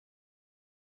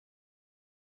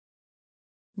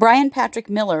Bryan Patrick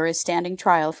Miller is standing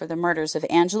trial for the murders of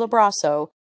Angela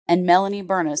Brosso and Melanie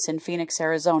Bernas in Phoenix,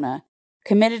 Arizona,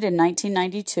 committed in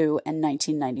 1992 and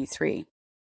 1993.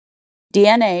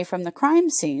 DNA from the crime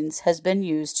scenes has been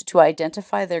used to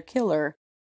identify their killer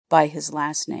by his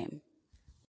last name.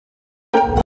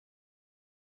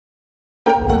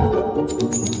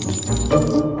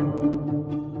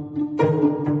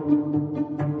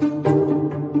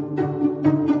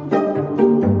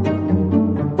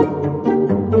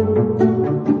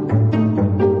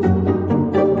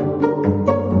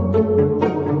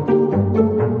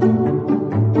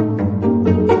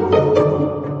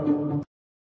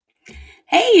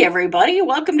 Hey everybody,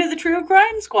 welcome to the True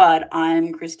Crime Squad.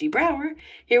 I'm Kristi Brower,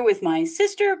 here with my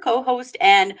sister, co-host,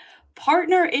 and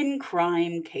partner in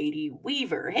crime, Katie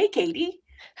Weaver. Hey Katie.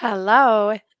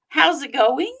 Hello. How's it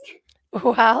going?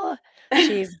 Well,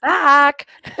 she's back.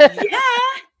 Yeah.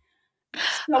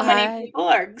 So many people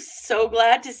are so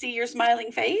glad to see your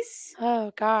smiling face.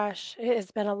 Oh gosh, it has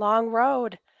been a long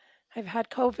road. I've had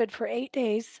COVID for 8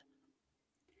 days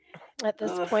at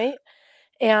this point,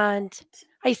 and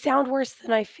I sound worse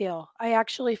than I feel. I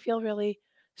actually feel really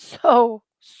so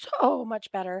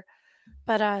much better,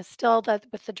 but still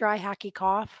with the dry, hacky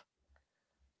cough,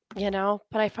 but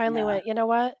I finally went, you know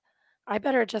what? I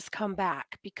better just come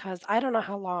back because I don't know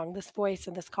how long this voice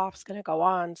and this cough's going to go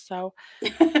on. So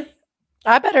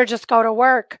I better just go to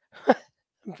work.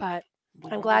 But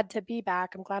I'm glad to be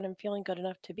back. I'm glad I'm feeling good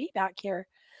enough to be back here.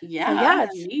 Yeah,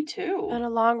 me too. Been a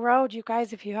long road. You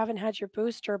guys, if you haven't had your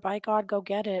booster, by God, go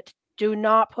get it. Do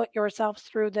not put yourselves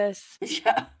through this.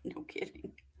 Yeah, no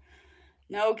kidding.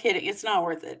 No kidding. It's not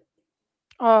worth it.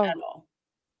 Oh. At all.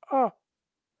 Oh.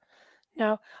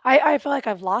 No, I feel like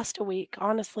I've lost a week,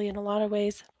 honestly, in a lot of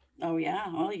ways. Oh,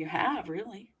 yeah. Well, you have,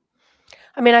 really.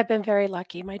 I mean, I've been very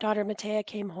lucky. My daughter, Matea,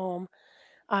 came home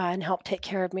and helped take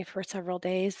care of me for several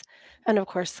days. And of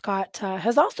course, Scott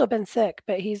has also been sick,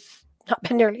 but he's not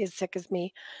been nearly as sick as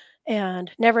me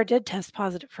and never did test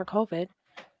positive for COVID.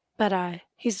 But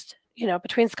he's,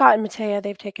 between Scott and Matea,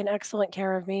 they've taken excellent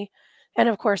care of me. And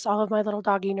of course, all of my little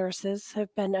doggy nurses have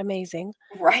been amazing.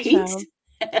 Right? So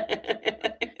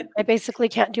I basically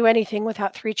can't do anything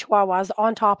without 3 chihuahuas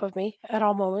on top of me at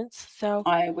all moments. So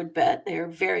I would bet they're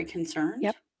very concerned.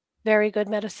 Yep. Very good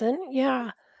medicine.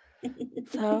 Yeah.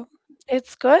 So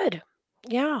it's good.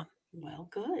 Yeah. Well,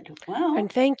 good. Well.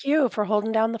 And thank you for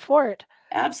holding down the fort.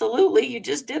 Absolutely. You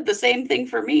just did the same thing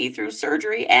for me through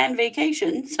surgery and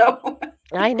vacation. So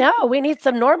I know. We need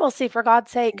some normalcy, for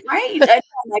God's sake. Right. I know.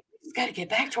 I'm like, we just got to get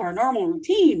back to our normal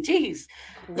routine. Jeez.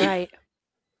 Right.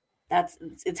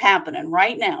 It's happening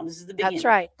right now. This is the beginning. That's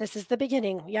right. This is the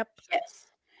beginning. Yep. Yes.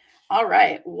 All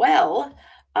right. Well,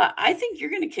 I think you're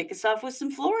going to kick us off with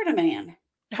some Florida Man.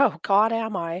 Oh, God,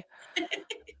 am I?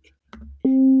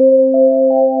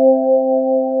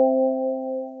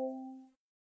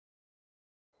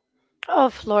 Oh,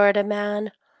 Florida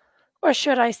Man. Or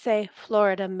should I say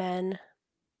Florida men?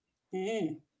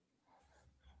 Yeah.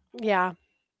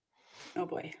 Oh,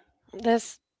 boy.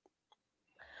 This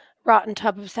rotten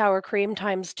tub of sour cream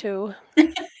times 2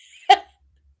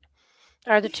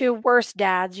 are the 2 worst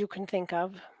dads you can think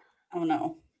of. Oh,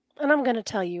 no. And I'm going to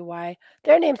tell you why.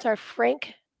 Their names are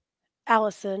Frank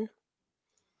Allison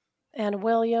and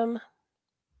William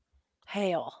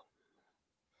Hale.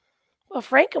 Well,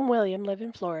 Frank and William live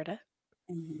in Florida.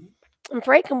 And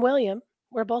Frank and William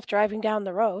were both driving down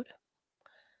the road.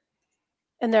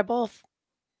 And they're both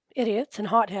idiots and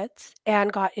hotheads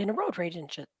and got in a road rage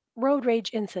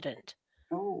incident.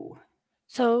 Oh.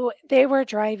 So they were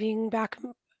driving back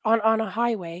on a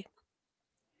highway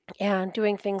and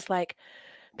doing things like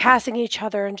passing each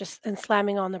other and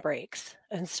slamming on the brakes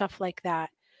and stuff like that.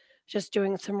 Just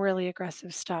doing some really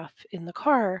aggressive stuff in the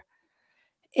car.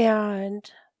 And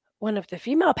one of the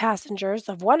female passengers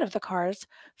of one of the cars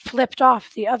flipped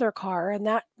off the other car, and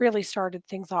that really started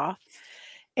things off.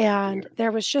 And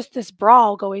there was just this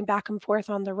brawl going back and forth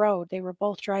on the road. They were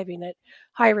both driving at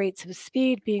high rates of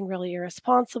speed, being really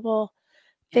irresponsible.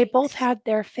 They both had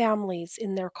their families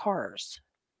in their cars.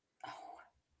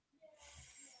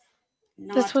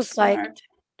 This was like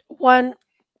one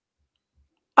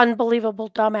unbelievable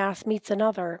dumbass meets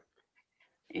another.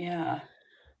 Yeah.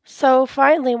 So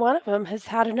finally, one of them has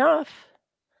had enough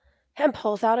and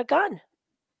pulls out a gun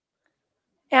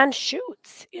and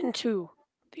shoots into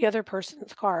the other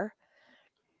person's car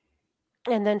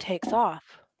and then takes off.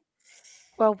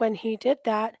 Well, when he did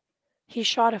that, he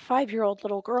shot a 5-year-old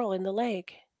little girl in the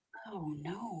leg. Oh,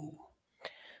 no.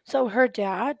 So her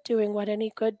dad, doing what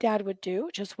any good dad would do,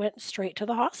 just went straight to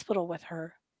the hospital with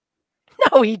her.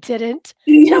 No, he didn't.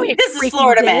 No, he This is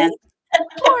Florida Man.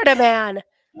 Florida Man.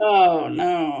 Oh,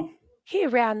 no. He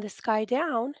ran this guy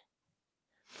down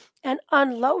and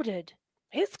unloaded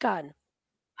his gun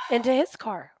into his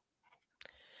car,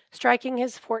 striking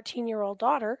his 14-year-old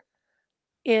daughter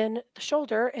in the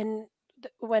shoulder and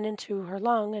went into her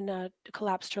lung and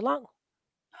collapsed her lung.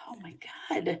 Oh, my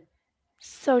God.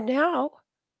 So now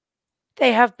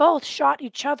they have both shot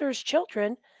each other's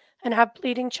children and have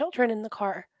bleeding children in the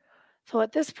car. So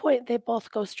at this point, they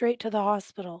both go straight to the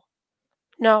hospital.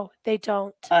 No, they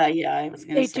don't. Yeah, I was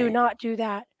going to They do say. not do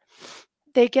that.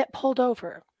 They get pulled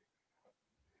over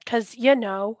because,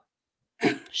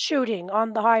 shooting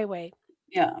on the highway.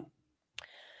 Yeah.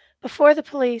 Before the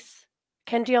police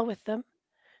can deal with them,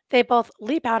 they both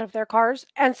leap out of their cars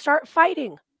and start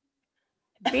fighting,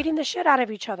 beating the shit out of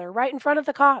each other right in front of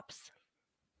the cops.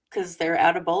 Because they're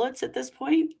out of bullets at this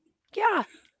point? Yeah,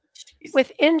 Jeez.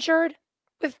 with injured,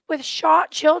 with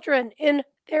shot children in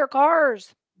their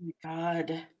cars. Oh, my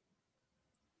God.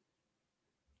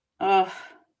 Oh,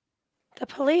 The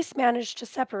police managed to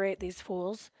separate these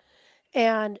fools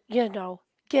and,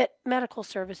 get medical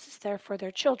services there for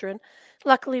their children.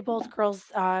 Luckily, both girls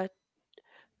are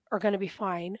going to be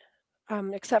fine,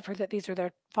 except for that these are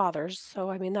their fathers.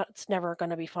 So, I mean, that's never going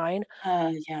to be fine.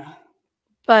 yeah.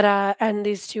 But, and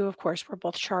these two, of course, were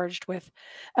both charged with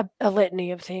a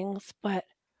litany of things. But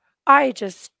I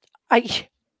just, I,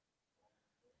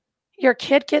 your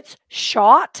kid gets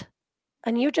shot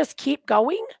and you just keep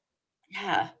going?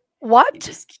 Yeah. What? You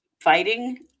just keep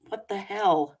fighting? What the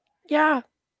hell? Yeah.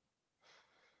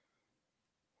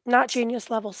 Not genius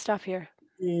level stuff here.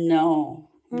 No.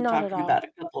 I'm Not at talking all. about a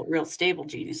couple of real stable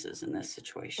geniuses in this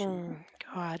situation.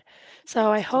 God.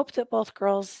 So I hope that both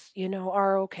girls,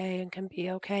 are okay and can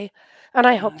be okay. And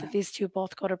I hope that these two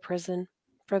both go to prison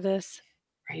for this.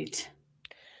 Right.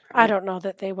 I don't know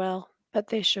that they will, but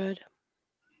they should.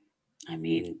 I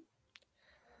mean,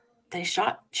 they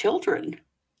shot children.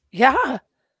 Yeah. God.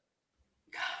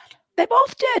 They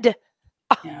both did.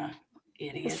 Yeah.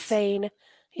 Idiots. Insane.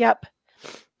 Yep.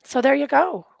 So there you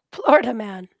go. Florida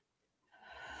man.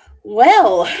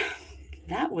 Well,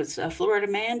 that was a Florida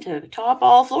man to top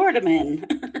all Florida men.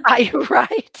 Are you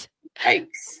right?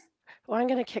 Yikes. Well, I'm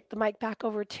going to kick the mic back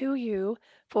over to you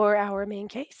for our main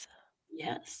case.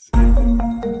 Yes.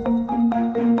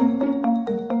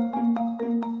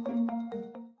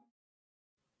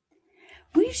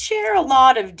 We share a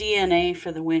lot of DNA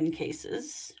for the win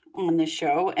cases on this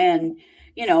show and,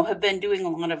 have been doing a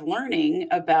lot of learning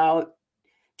about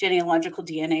genealogical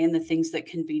DNA and the things that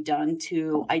can be done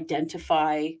to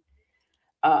identify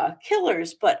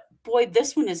killers. But boy,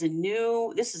 this is a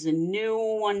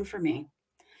new one for me.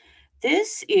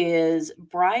 This is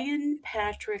Bryan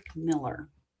Patrick Miller.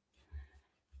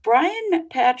 Bryan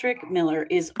Patrick Miller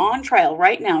is on trial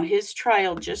right now. His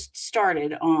trial just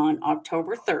started on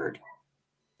October 3rd.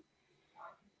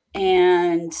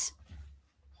 And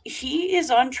he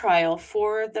is on trial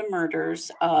for the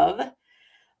murders of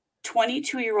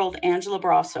 22-year-old Angela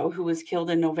Brosso, who was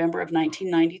killed in November of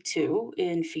 1992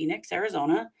 in Phoenix,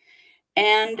 Arizona,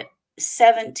 and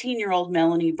 17-year-old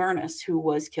Melanie Bernas, who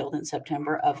was killed in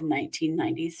September of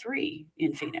 1993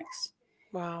 in Phoenix.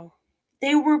 Wow.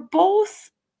 They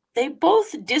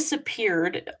both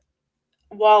disappeared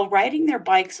while riding their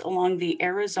bikes along the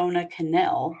Arizona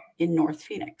Canal in North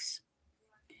Phoenix.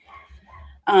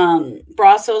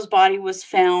 Brosso's body was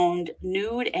found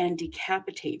nude and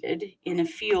decapitated in a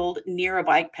field near a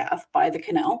bike path by the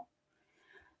canal.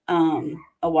 Not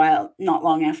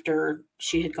long after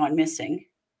she had gone missing.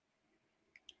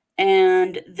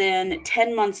 And then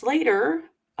 10 months later,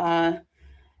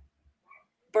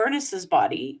 Bernas's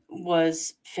body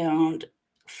was found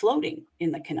floating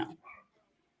in the canal.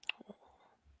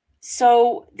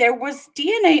 So there was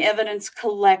DNA evidence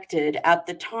collected at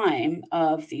the time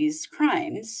of these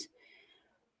crimes,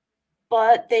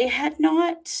 but they had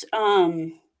not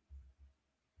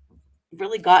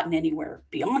really gotten anywhere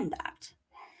beyond that.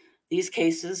 These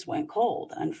cases went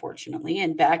cold, unfortunately.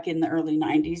 And back in the early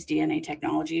 90s, DNA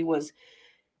technology was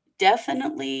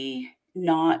definitely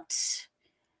not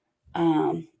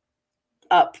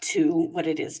up to what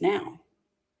it is now.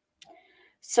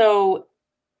 So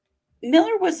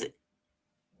Miller was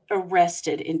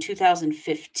arrested in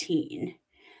 2015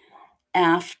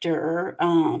 after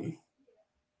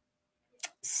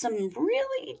some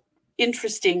really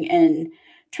interesting and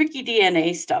tricky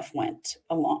DNA stuff went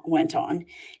on.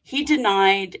 He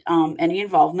denied any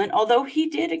involvement, although he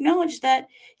did acknowledge that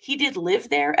he did live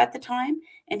there at the time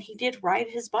and he did ride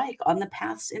his bike on the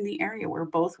paths in the area where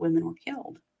both women were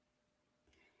killed.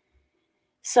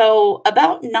 So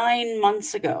about 9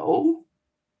 months ago,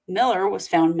 Miller was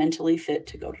found mentally fit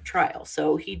to go to trial.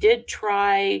 So he did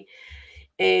try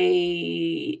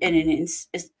an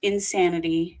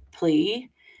insanity plea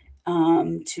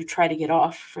to try to get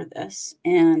off for this.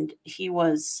 And he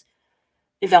was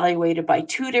evaluated by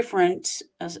two different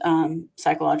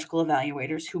psychological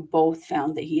evaluators who both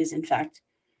found that he is, in fact,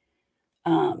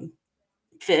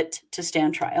 fit to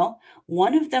stand trial.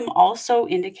 One of them also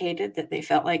indicated that they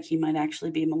felt like he might actually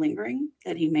be malingering,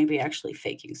 that he may be actually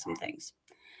faking some things.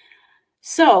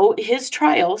 So his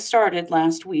trial started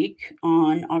last week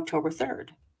on October 3rd.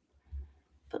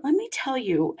 But let me tell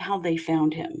you how they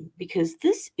found him, because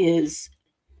this is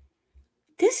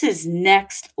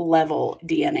next level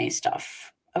DNA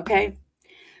stuff, okay?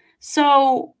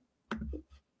 So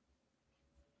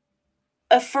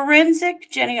a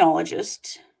forensic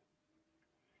genealogist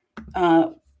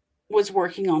was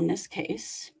working on this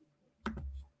case,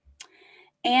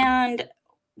 and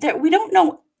that we don't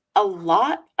know a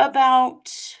lot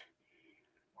about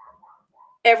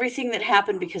everything that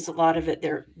happened, because a lot of it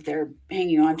they're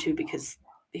hanging on to because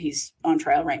he's on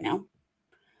trial right now.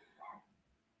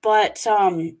 But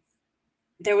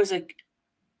there was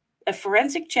a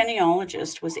forensic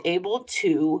genealogist was able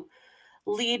to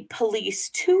lead police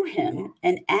to him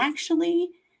and actually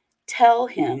tell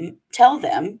them,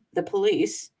 the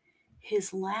police,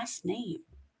 his last name.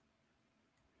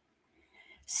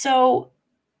 So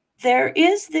there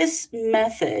is this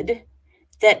method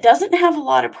that doesn't have a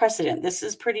lot of precedent. This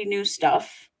is pretty new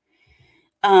stuff,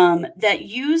 that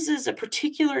uses a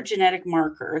particular genetic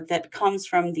marker that comes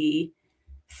from the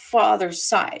father's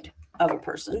side of a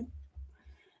person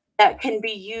that can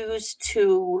be used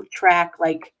to track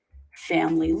like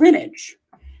family lineage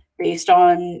based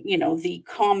on, the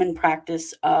common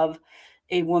practice of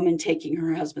a woman taking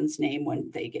her husband's name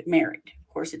when they get married.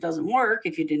 Of course, it doesn't work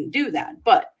if you didn't do that,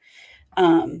 but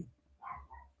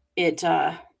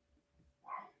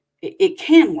it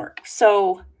can work.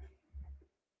 So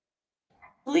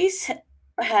police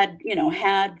had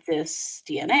this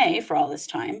DNA for all this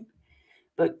time,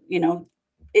 but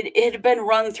it had been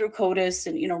run through CODIS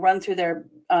and run through their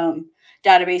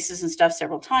databases and stuff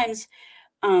several times,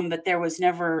 but there was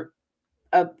never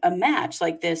a match.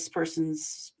 Like, this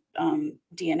person's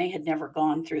DNA had never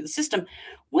gone through the system,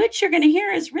 which you're going to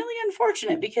hear is really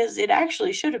unfortunate, because it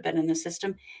actually should have been in the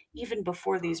system even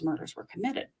before these murders were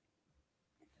committed.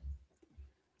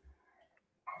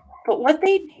 But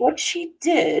what she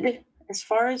did, as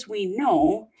far as we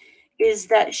know, is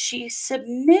that she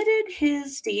submitted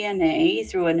his DNA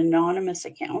through an anonymous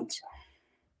account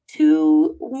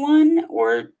to one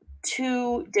or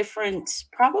two different,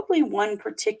 probably one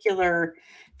particular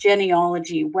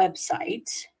genealogy website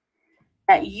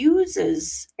that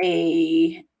uses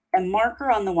a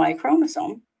marker on the Y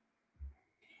chromosome,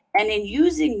 and in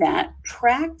using that,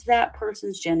 tracked that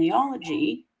person's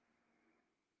genealogy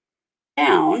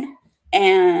down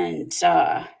and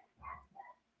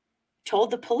told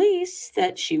the police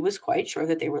that she was quite sure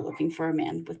that they were looking for a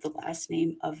man with the last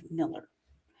name of Miller.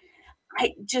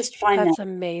 I just find That's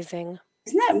amazing.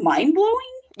 Isn't that mind-blowing?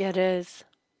 It is.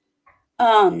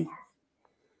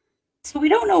 So we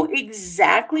don't know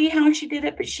exactly how she did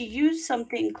it, but she used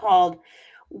something called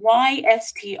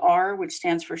YSTR, which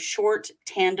stands for short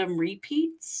tandem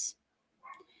repeats.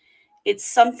 It's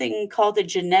something called a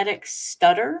genetic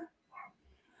stutter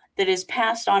that is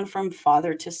passed on from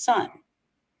father to son.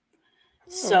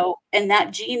 So, and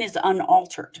that gene is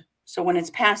unaltered. So when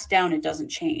it's passed down, it doesn't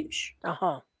change.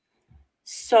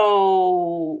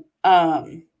 So,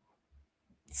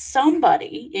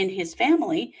 somebody in his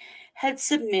family had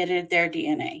submitted their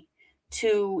DNA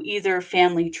to either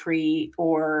Family Tree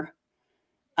or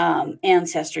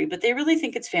Ancestry, but they really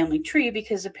think it's Family Tree,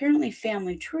 because apparently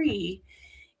Family Tree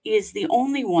is the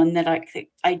only one that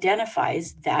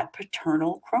identifies that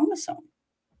paternal chromosome.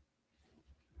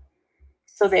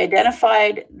 So they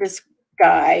identified this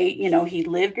guy, he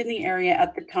lived in the area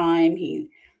at the time. He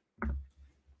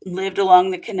lived along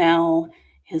the canal.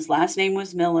 His last name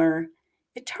was Miller.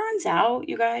 It turns out,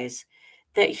 you guys,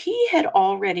 that he had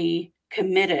already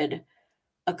committed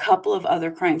a couple of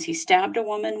other crimes. He stabbed a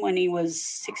woman when he was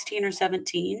 16 or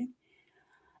 17.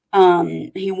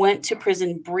 He went to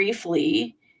prison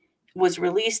briefly, was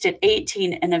released at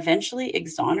 18, and eventually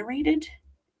exonerated.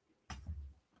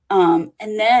 And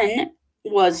then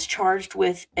was charged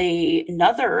with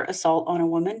another assault on a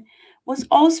woman, was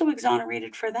also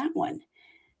exonerated for that one.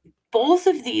 Both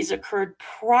of these occurred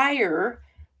prior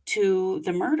to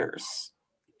the murders.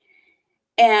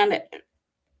 And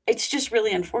it's just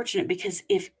really unfortunate, because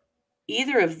if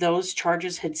either of those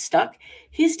charges had stuck,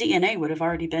 his DNA would have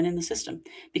already been in the system.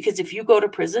 Because if you go to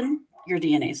prison, your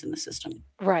DNA is in the system.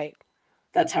 Right.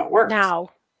 That's how it works. Now,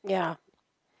 yeah.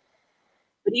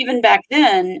 But even back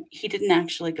then, he didn't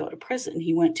actually go to prison.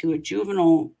 He went to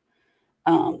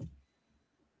um,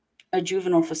 a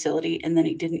juvenile facility, and then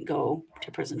he didn't go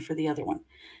to prison for the other one.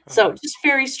 So just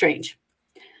very strange.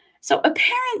 So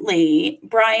apparently,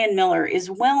 Bryan Miller is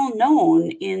well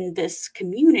known in this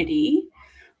community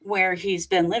where he's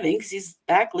been living because he's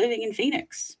back living in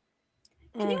Phoenix.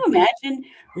 Can you imagine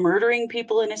murdering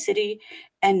people in a city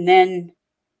and then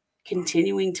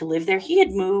continuing to live there? He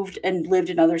had moved and lived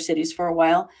in other cities for a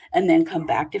while and then come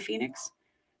back to Phoenix.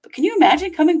 But can you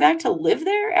imagine coming back to live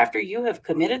there after you have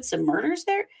committed some murders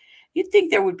there? You'd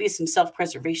think there would be some self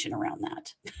preservation around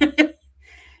that.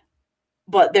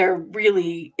 But there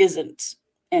really isn't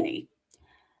any.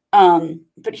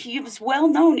 But he was well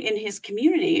known in his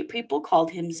community. People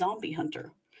called him Zombie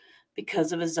Hunter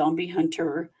because of a Zombie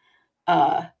Hunter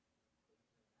uh,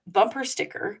 bumper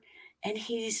sticker. And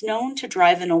he's known to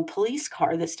drive an old police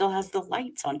car that still has the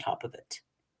lights on top of it.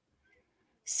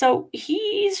 So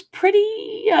he's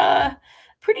pretty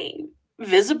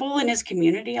visible in his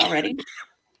community already.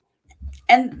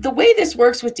 And the way this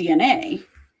works with DNA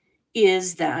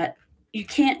is that you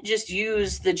can't just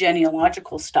use the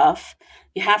genealogical stuff.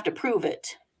 You have to prove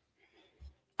it.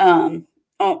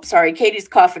 Oh, sorry. Katie's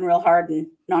coughing real hard and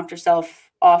knocked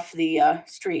herself off the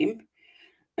stream.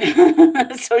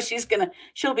 So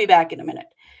she'll be back in a minute.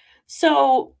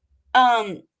 So,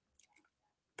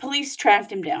 police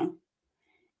tracked him down,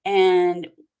 and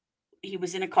he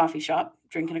was in a coffee shop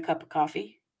drinking a cup of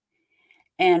coffee.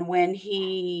 And when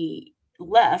he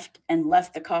left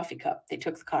the coffee cup, they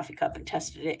took the coffee cup and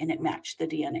tested it, and it matched the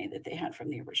DNA that they had from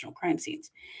the original crime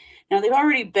scenes. Now, they've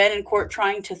already been in court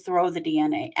trying to throw the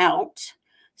DNA out,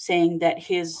 saying that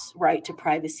his right to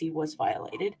privacy was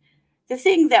violated. The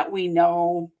thing that we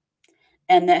know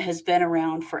and that has been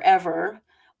around forever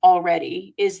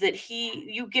already is that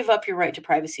you give up your right to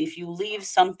privacy if you leave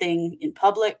something in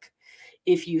public,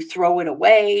 if you throw it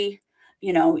away,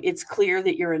 it's clear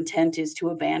that your intent is to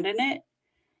abandon it.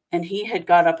 And he had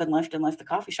got up and left the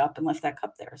coffee shop and left that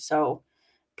cup there. So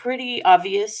pretty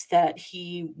obvious that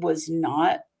he was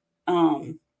not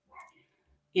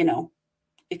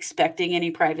expecting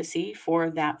any privacy for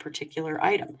that particular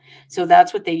item. So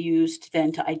that's what they used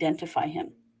then to identify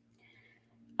him.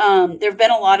 There have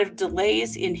been a lot of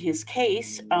delays in his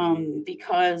case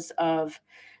because of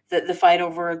the fight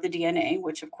over the DNA,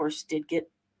 which of course did get,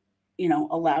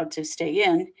 allowed to stay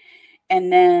in.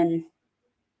 And then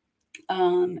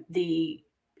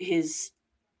his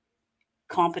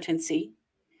competency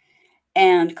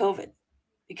and COVID,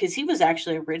 because he was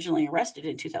actually originally arrested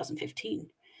in 2015.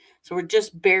 So we're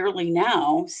just barely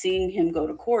now seeing him go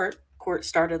to court. Court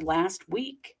started last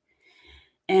week.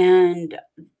 And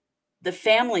the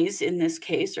families in this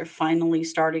case are finally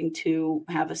starting to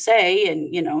have a say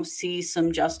and, see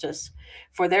some justice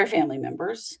for their family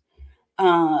members.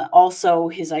 Also,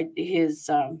 his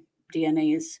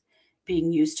DNA is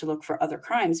being used to look for other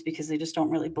crimes because they just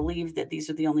don't really believe that these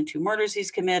are the only two murders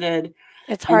he's committed.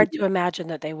 It's hard to imagine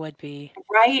that they would be.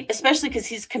 Right, especially because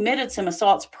he's committed some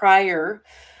assaults prior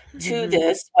to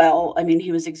this. Well, I mean,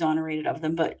 he was exonerated of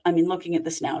them, but I mean, looking at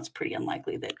this now, it's pretty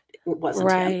unlikely that it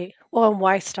wasn't him. Right. Well, and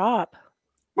why stop?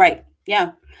 Right.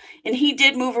 Yeah. And he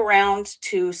did move around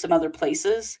to some other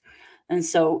places. And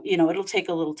so, it'll take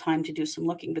a little time to do some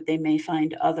looking, but they may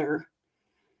find other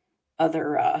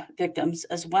victims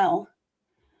as well.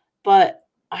 But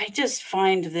I just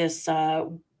find this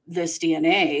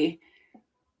DNA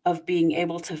of being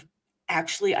able to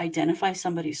actually identify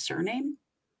somebody's surname,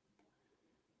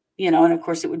 and of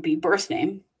course it would be birth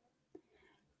name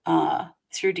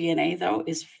through DNA, though,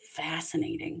 is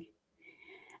fascinating.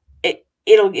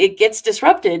 It gets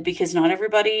disrupted because not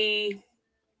everybody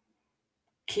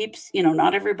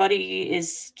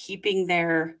is keeping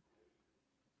their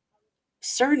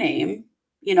surname.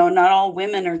 Not all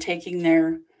women are taking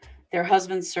their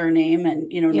husband's surname, and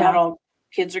not all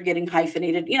kids are getting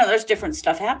hyphenated. There's different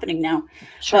stuff happening now.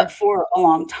 Sure. But for a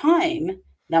long time,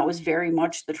 that was very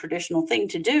much the traditional thing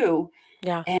to do.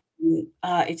 Yeah. And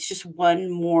it's just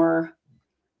one more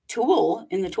tool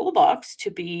in the toolbox to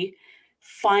be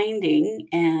finding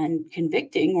and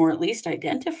convicting, or at least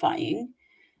identifying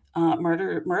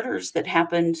murders that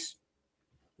happened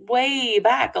way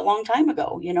back a long time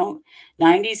ago, 90s,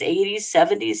 80s,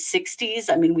 70s, 60s.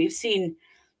 I mean, we've seen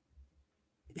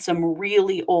some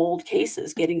really old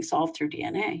cases getting solved through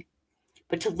DNA.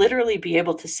 But to literally be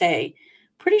able to say,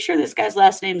 pretty sure this guy's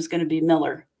last name is going to be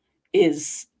Miller,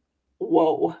 is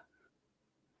whoa.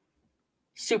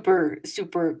 Super,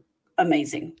 super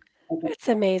amazing. It's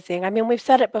amazing. I mean, we've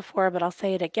said it before, but I'll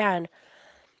say it again.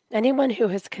 Anyone who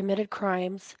has committed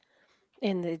crimes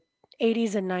in the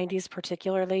 80s and 90s,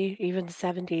 particularly, even the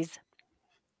 70s,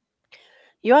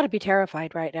 you ought to be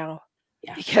terrified right now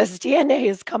Yeah. because DNA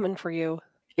is coming for you.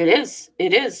 It is.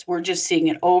 It is. We're just seeing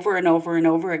it over and over and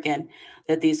over again,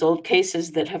 that these old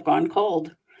cases that have gone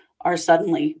cold are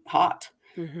suddenly hot.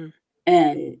 Hmm.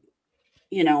 And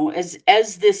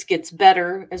as this gets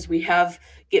better, as we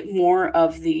get more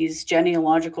of these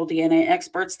genealogical DNA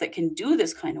experts that can do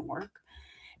this kind of work,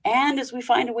 and as we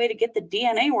find a way to get the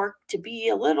DNA work to be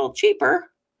a little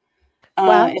cheaper,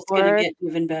 Well, it's going to or get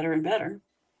even better and better.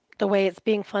 the way it's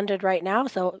being funded right now.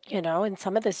 So, in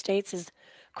some of the states is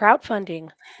crowdfunding,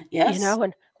 Yes.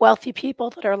 and wealthy people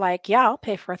that are like, yeah, I'll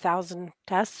pay for 1,000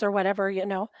 tests or whatever.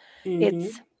 Hmm.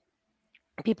 It's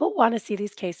people want to see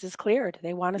these cases cleared.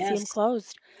 They want to see them Yes.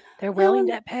 closed. They're willing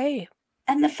Well, to pay.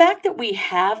 and the fact that we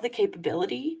have the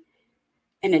capability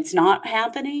and it's not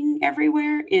happening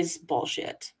everywhere is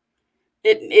bullshit.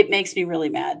 It makes me really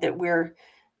mad that we're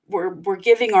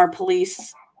giving our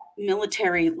police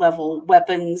military level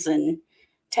weapons and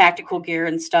tactical gear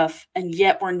and stuff, and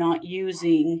yet we're not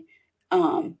using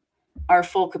um, our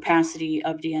full capacity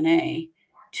of DNA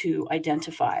to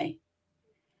identify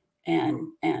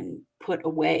and put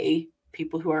away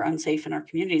people who are unsafe in our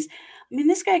communities. I mean,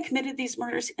 this guy committed these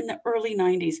murders in the early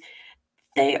 90s.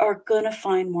 They are going to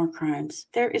find more crimes.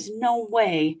 There is no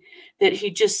way that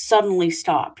he just suddenly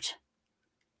stopped.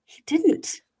 He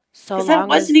didn't. So Because that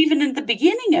long as wasn't even in the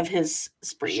beginning of his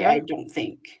spree, I Sure. don't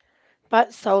think.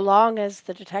 But so long as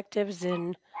the detectives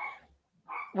in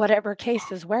whatever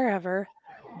cases, wherever,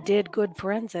 did good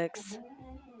forensics.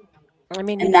 I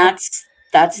mean, And that's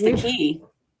the we've key.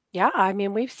 yeah, I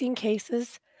mean, we've seen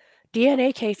cases,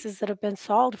 DNA cases that have been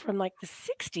solved from like the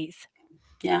 60s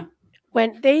Yeah,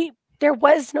 when there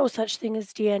was no such thing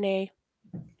as DNA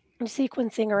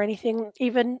sequencing or anything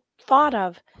even thought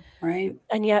of. right.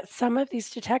 And yet some of these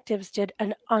detectives did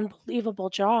an unbelievable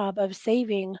job of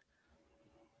saving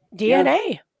Yeah,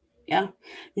 DNA. yeah.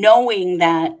 Knowing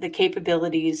that the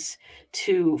capabilities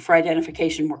for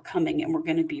identification were coming and were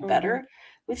going to be Hmm. better.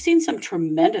 We've seen some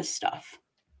tremendous stuff.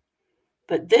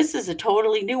 But this is a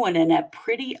totally new one and a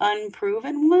pretty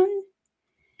unproven one.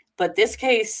 But this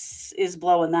case is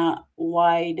blowing that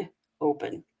wide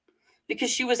open because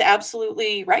she was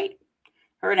absolutely right.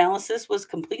 Her analysis was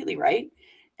completely right,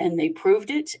 and they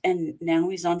proved it, and now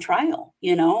he's on trial.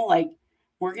 Like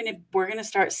we're gonna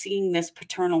start seeing this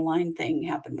paternal line thing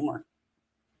happen more.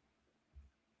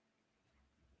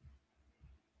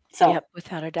 So Yep,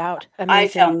 without a doubt. I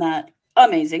Amazing. found that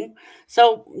amazing.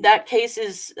 So that case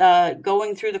is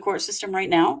going through the court system right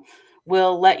now.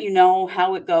 We'll let you know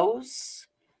how it goes.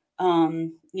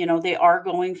 They are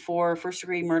going for first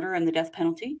degree murder and the death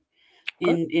penalty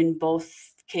Good. in both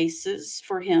cases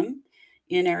for him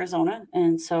in Arizona,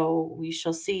 and so we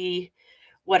shall see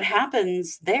what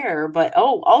happens there. But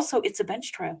also it's a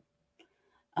bench trial.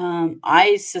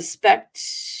 I suspect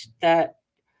that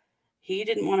he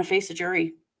didn't want to face a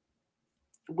jury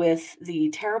with the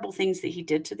terrible things that he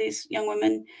did to these young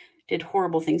women, did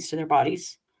horrible things to their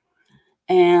bodies,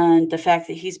 and the fact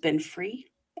that he's been free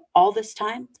all this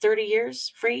time, 30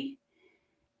 years free.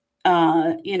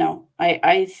 And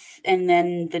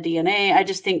then the DNA, I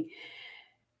just think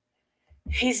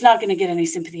he's not going to get any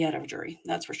sympathy out of a jury.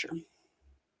 That's for sure.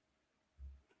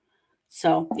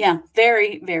 So yeah,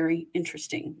 very, very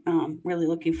interesting. Really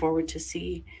looking forward to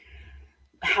see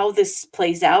how this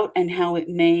plays out and how it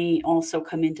may also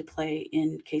come into play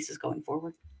in cases going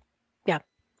forward. Yeah.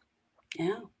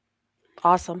 Yeah.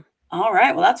 Awesome. All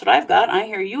right. Well, that's what I've got. I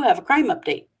hear you have a crime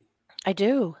update. I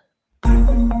do.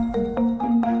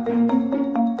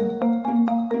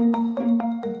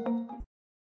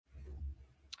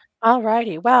 All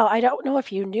righty. Well, I don't know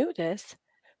if you knew this,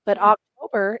 but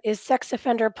October is Sex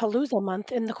Offender Palooza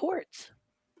month in the courts.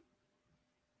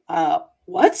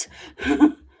 What?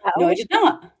 No, I Well, did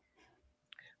not.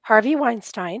 Harvey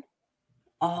Weinstein,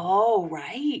 Oh,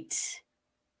 right.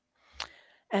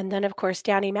 and then, of course,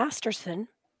 Danny Masterson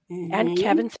and Mm-hmm.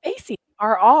 Kevin Spacey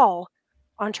are all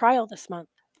on trial this month.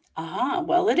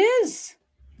 Well, it is.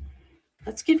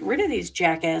 Let's get rid of these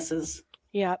jackasses.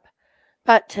 Yep.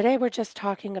 But today we're just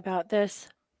talking about this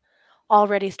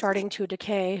already starting to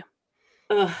decay,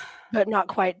 Ugh, but not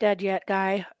quite dead yet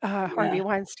guy, Harvey yeah,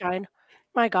 Weinstein.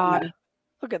 My yeah. God,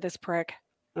 look at this prick.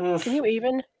 Ugh. Can you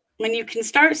even? When you can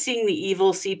start seeing the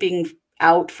evil seeping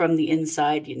out from the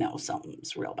inside,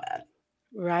 something's real bad.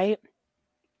 Right?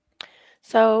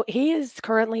 So he is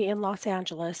currently in Los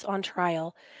Angeles on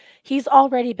trial. He's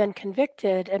already been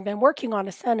convicted and been working on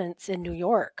a sentence in New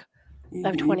York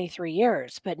of Mm-hmm. 23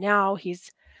 years, but now he's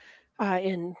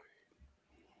in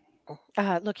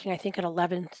looking, I think, at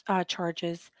 11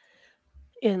 charges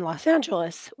in Los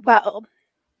Angeles. Well,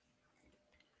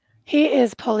 he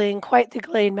is pulling quite the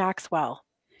Ghislaine Maxwell,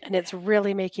 and it's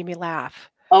really making me laugh.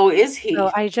 Oh, is So he?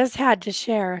 I just had to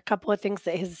share a couple of things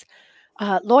that his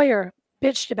lawyer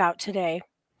bitched about today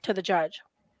to the judge.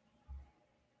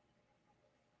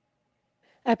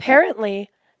 Apparently,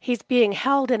 he's being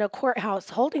held in a courthouse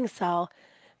holding cell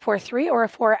for 3 or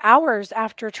 4 hours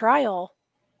after trial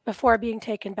before being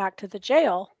taken back to the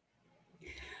jail.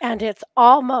 And it's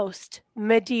almost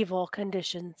medieval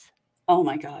conditions. Oh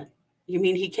my God. You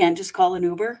mean he can't just call an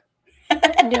Uber?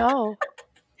 No.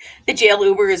 The jail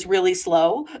Uber is really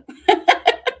slow.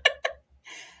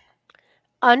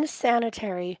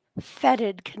 Unsanitary,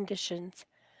 fetid conditions.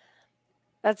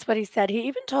 That's what he said. He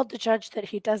even told the judge that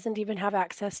he doesn't even have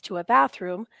access to a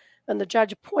bathroom. And the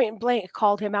judge point blank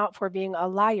called him out for being a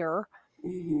liar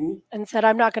and said,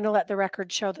 I'm not going to let the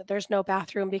record show that there's no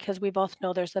bathroom because we both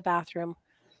know there's a bathroom.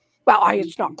 Well,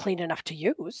 it's not clean enough to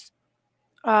use.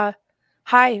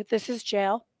 Hi, this is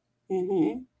jail.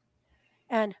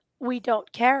 And we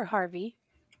don't care, Harvey.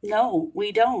 No,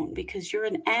 we don't, because you're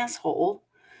an asshole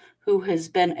who has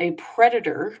been a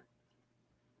predator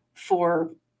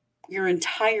for your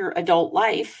entire adult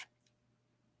life.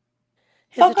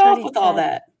 Fuck off with all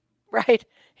that. Right.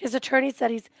 His attorney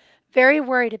said he's very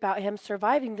worried about him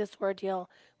surviving this ordeal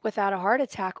without a heart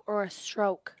attack or a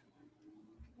stroke.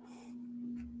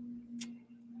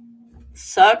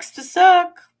 Sucks to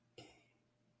suck.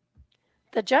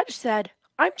 The judge said,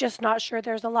 I'm just not sure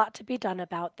there's a lot to be done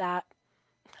about that.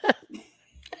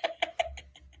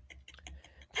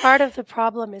 Part of the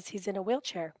problem is he's in a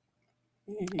wheelchair.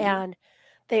 And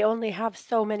they only have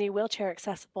so many wheelchair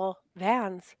accessible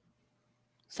vans.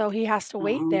 So he has to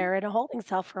wait there in a holding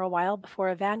cell for a while before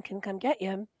a van can come get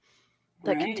him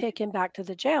that can take him back to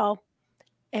the jail.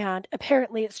 And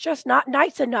apparently it's just not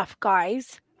nice enough,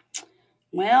 guys.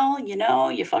 Well,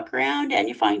 you fuck around and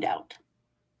you find out.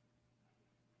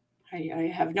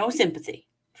 I have no sympathy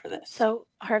for this. So,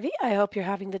 Harvey, I hope you're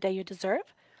having the day you deserve.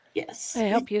 Yes. I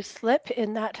hope you slip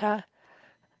in that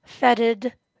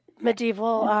fetid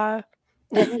medieval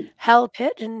hell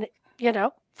pit and,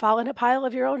 fall in a pile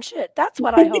of your own shit. That's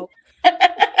what I hope.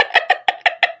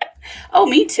 Oh,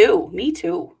 me too. Me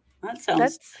too. That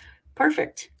sounds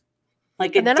perfect.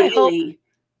 Like a daily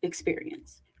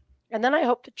experience. And then I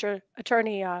hope that your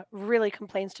attorney really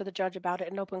complains to the judge about it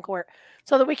in open court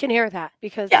so that we can hear that,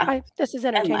 because this is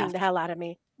entertaining the hell out of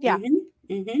me. Yeah.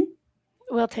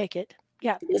 We'll take it.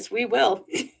 Yeah. Yes, we will.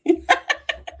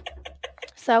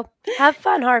 So have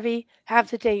fun, Harvey.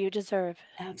 Have the day you deserve.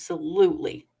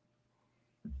 Absolutely.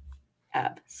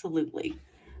 Absolutely.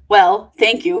 Well,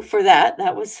 thank you for that.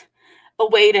 That was a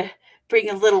way to bring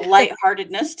a little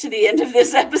lightheartedness to the end of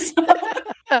this episode.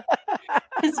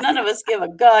 Because none of us give a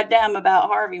goddamn about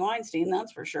Harvey Weinstein,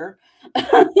 that's for sure.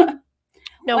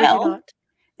 No, we do not.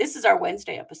 This is our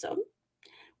Wednesday episode.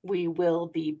 We will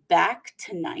be back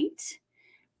tonight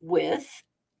with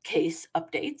case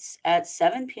updates at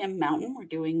 7 p.m. Mountain. We're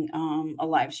doing a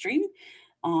live stream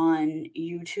on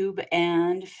YouTube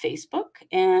and Facebook,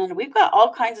 and we've got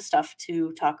all kinds of stuff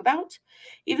to talk about.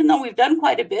 Even though we've done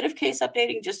quite a bit of case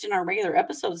updating just in our regular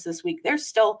episodes this week, there's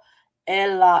still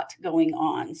a lot going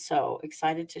on. So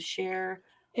excited to share.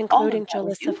 Including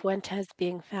Jalissa Fuentes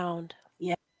being found.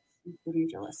 Yes,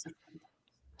 including Jalissa.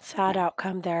 Sad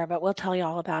outcome there, but we'll tell you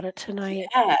all about it tonight.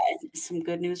 Yeah, some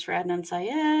good news for Adnan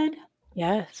Syed.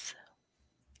 Yes.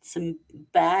 Some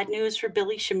bad news for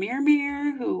Billy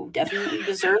Shamirmir, who definitely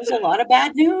deserves a lot of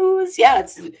bad news. Yeah,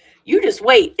 you just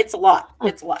wait. It's a lot.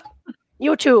 It's a lot.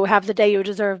 You too have the day you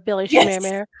deserve, Billy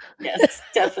Shamirmir. Yes,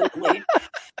 definitely.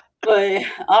 But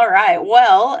all right.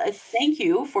 Well, thank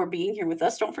you for being here with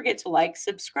us. Don't forget to like,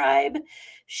 subscribe,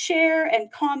 share,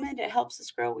 and comment. It helps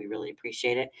us grow. We really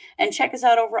appreciate it. And check us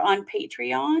out over on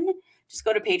Patreon. Just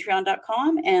go to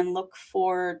patreon.com and look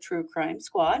for True Crime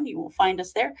Squad. You will find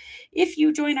us there. If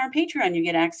you join our Patreon, you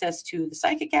get access to the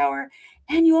Psychic Hour,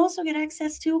 and you also get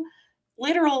access to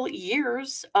literal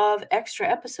years of extra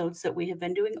episodes that we have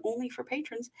been doing only for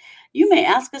patrons. You may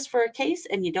ask us for a case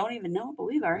and you don't even know, but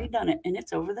we've already done it and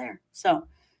it's over there. So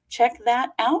check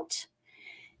that out.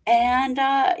 And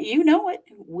you know it.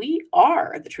 We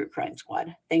are the True Crime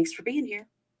Squad. Thanks for being here.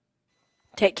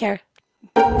 Take care.